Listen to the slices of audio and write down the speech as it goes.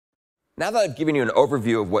Now that I've given you an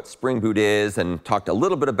overview of what Spring Boot is and talked a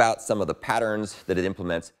little bit about some of the patterns that it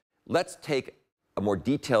implements, let's take a more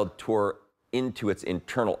detailed tour into its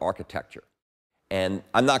internal architecture. And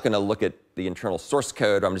I'm not going to look at the internal source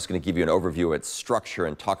code. I'm just going to give you an overview of its structure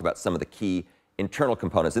and talk about some of the key internal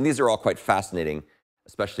components. And these are all quite fascinating,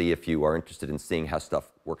 especially if you are interested in seeing how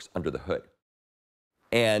stuff works under the hood.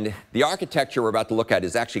 And the architecture we're about to look at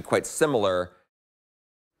is actually quite similar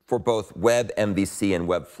for both WebMVC and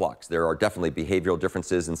WebFlux. There are definitely behavioral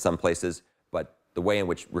differences in some places, but the way in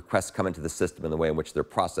which requests come into the system and the way in which they're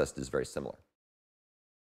processed is very similar.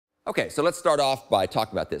 OK, so let's start off by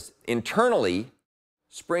talking about this. Internally,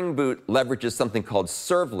 Spring Boot leverages something called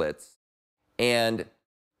servlets and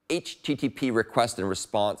HTTP request and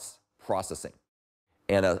response processing.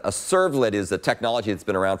 And a servlet is a technology that's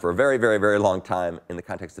been around for a very, very, very long time in the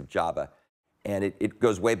context of Java. And it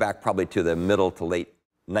goes way back probably to the middle to late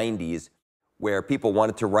 90s, where people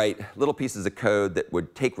wanted to write little pieces of code that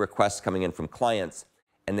would take requests coming in from clients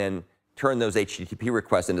and then turn those HTTP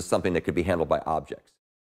requests into something that could be handled by objects.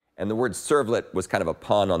 And the word servlet was kind of a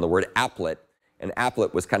pun on the word applet. And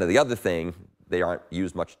applet was kind of the other thing. They aren't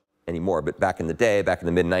used much anymore. But back in the day, back in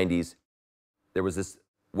the mid-90s, there was this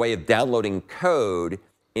way of downloading code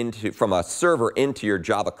from a server into your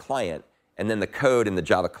Java client. And then the code in the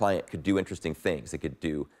Java client could do interesting things. It could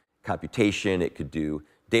do computation. It could do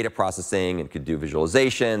data processing. It could do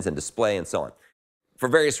visualizations and display and so on. For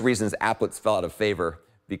various reasons, applets fell out of favor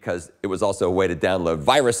because it was also a way to download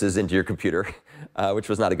viruses into your computer, which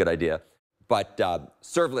was not a good idea. But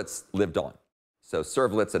servlets lived on. So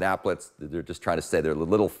servlets and applets, they're just trying to say they're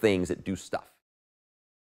little things that do stuff.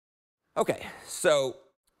 OK, so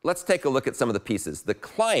let's take a look at some of the pieces. The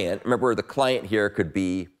client, remember the client here could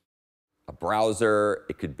be a browser.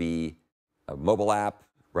 It could be a mobile app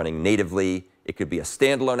running natively. It could be a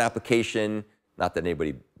standalone application. Not that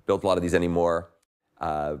anybody built a lot of these anymore.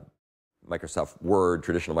 Microsoft Word,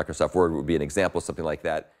 traditional Microsoft Word would be an example, something like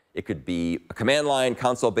that. It could be a command line,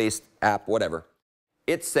 console-based app, whatever.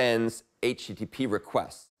 It sends HTTP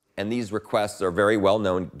requests. And these requests are very well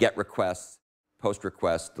known: GET requests, POST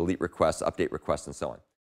requests, delete requests, update requests, and so on.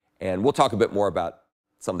 And we'll talk a bit more about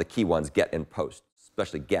some of the key ones, GET and POST,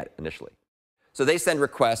 especially GET initially. So they send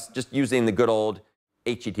requests just using the good old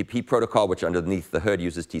HTTP protocol, which underneath the hood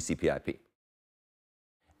uses TCP/IP.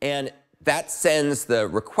 And that sends the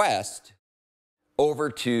request over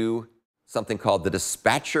to something called the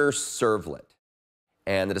dispatcher servlet.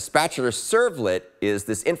 And the dispatcher servlet is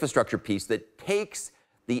this infrastructure piece that takes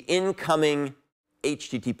the incoming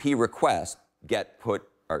HTTP request, GET, PUT,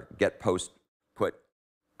 or GET, POST, PUT,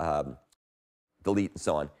 delete, and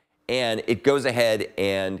so on, and it goes ahead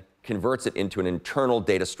and converts it into an internal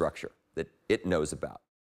data structure that it knows about.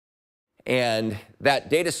 And that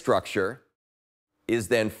data structure is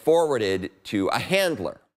then forwarded to a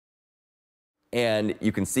handler. And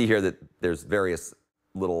you can see here that there's various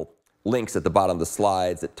little links at the bottom of the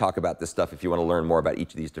slides that talk about this stuff if you want to learn more about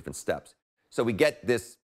each of these different steps. So we get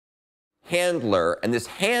this handler, and this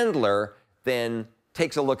handler then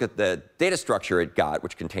takes a look at the data structure it got,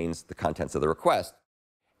 which contains the contents of the request,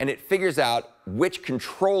 and it figures out which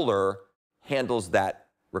controller handles that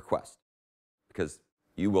request. Because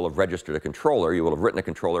you will have registered a controller, you will have written a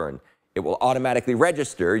controller, and it will automatically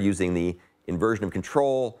register using the inversion of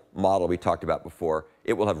control model we talked about before.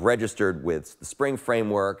 It will have registered with the Spring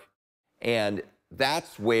framework, and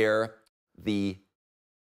that's where the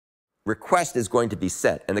request is going to be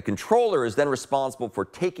sent. And the controller is then responsible for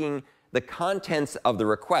taking the contents of the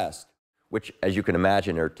request, which, as you can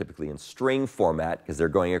imagine, are typically in string format because they're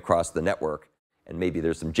going across the network. And maybe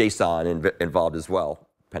there's some JSON involved as well,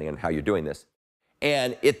 depending on how you're doing this.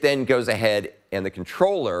 And it then goes ahead, and the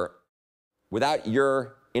controller, without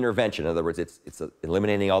your intervention, in other words, it's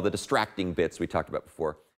eliminating all the distracting bits we talked about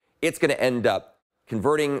before, it's going to end up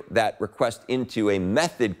converting that request into a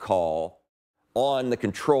method call on the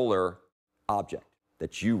controller object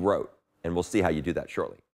that you wrote. And we'll see how you do that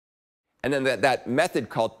shortly. And then that method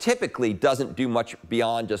call typically doesn't do much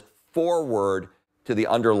beyond just forward to the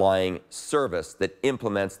underlying service that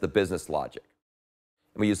implements the business logic.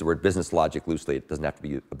 And we use the word business logic loosely. It doesn't have to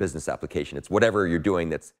be a business application. It's whatever you're doing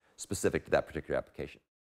that's specific to that particular application.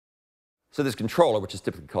 So this controller, which is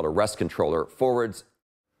typically called a REST controller, forwards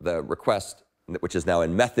the request, which is now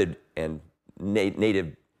in method and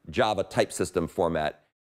native Java type system format,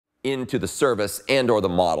 into the service and or the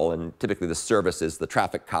model. And typically the service is the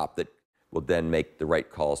traffic cop that will then make the right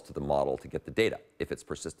calls to the model to get the data if it's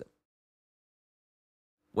persistent.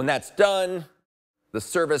 When that's done, the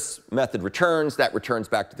service method returns. That returns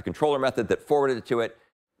back to the controller method that forwarded it to it.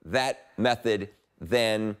 That method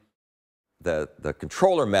then the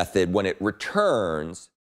controller method, when it returns,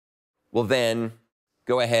 will then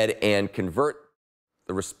go ahead and convert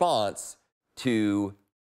the response to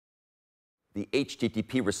the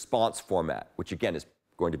HTTP response format, which again is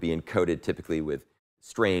going to be encoded typically with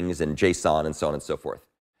strings and JSON and so on and so forth.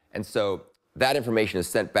 And so that information is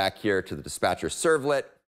sent back here to the dispatcher servlet,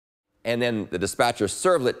 and then the dispatcher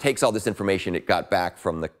servlet takes all this information it got back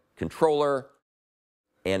from the controller,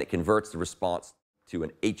 and it converts the response to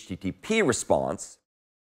an HTTP response,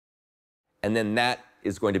 and then that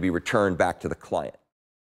is going to be returned back to the client.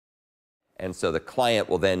 And so the client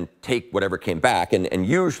will then take whatever came back, and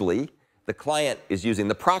usually the client is using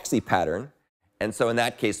the proxy pattern, and so in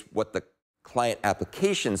that case, what the client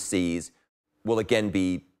application sees will again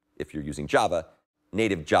be, if you're using Java,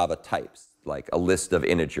 native Java types, like a list of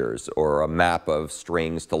integers or a map of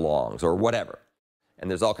strings to longs or whatever. And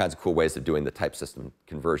there's all kinds of cool ways of doing the type system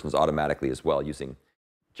conversions automatically as well, using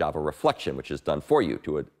Java reflection, which is done for you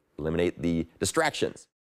to eliminate the distractions.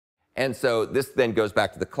 And so this then goes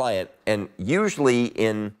back to the client. And usually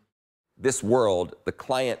in this world, the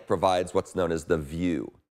client provides what's known as the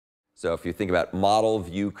view. So if you think about model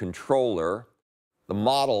view controller, the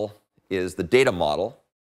model is the data model.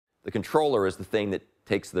 The controller is the thing that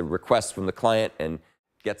takes the request from the client and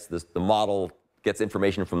gets the model, gets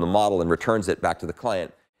information from the model and returns it back to the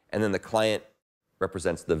client. And then the client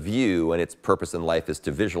represents the view, and its purpose in life is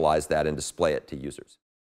to visualize that and display it to users.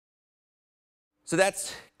 So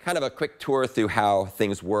that's kind of a quick tour through how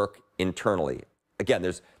things work internally. Again,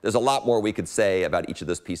 there's a lot more we could say about each of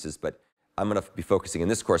those pieces, but I'm going to be focusing in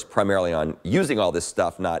this course primarily on using all this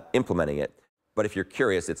stuff, not implementing it. But if you're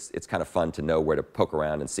curious, it's kind of fun to know where to poke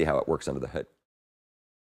around and see how it works under the hood.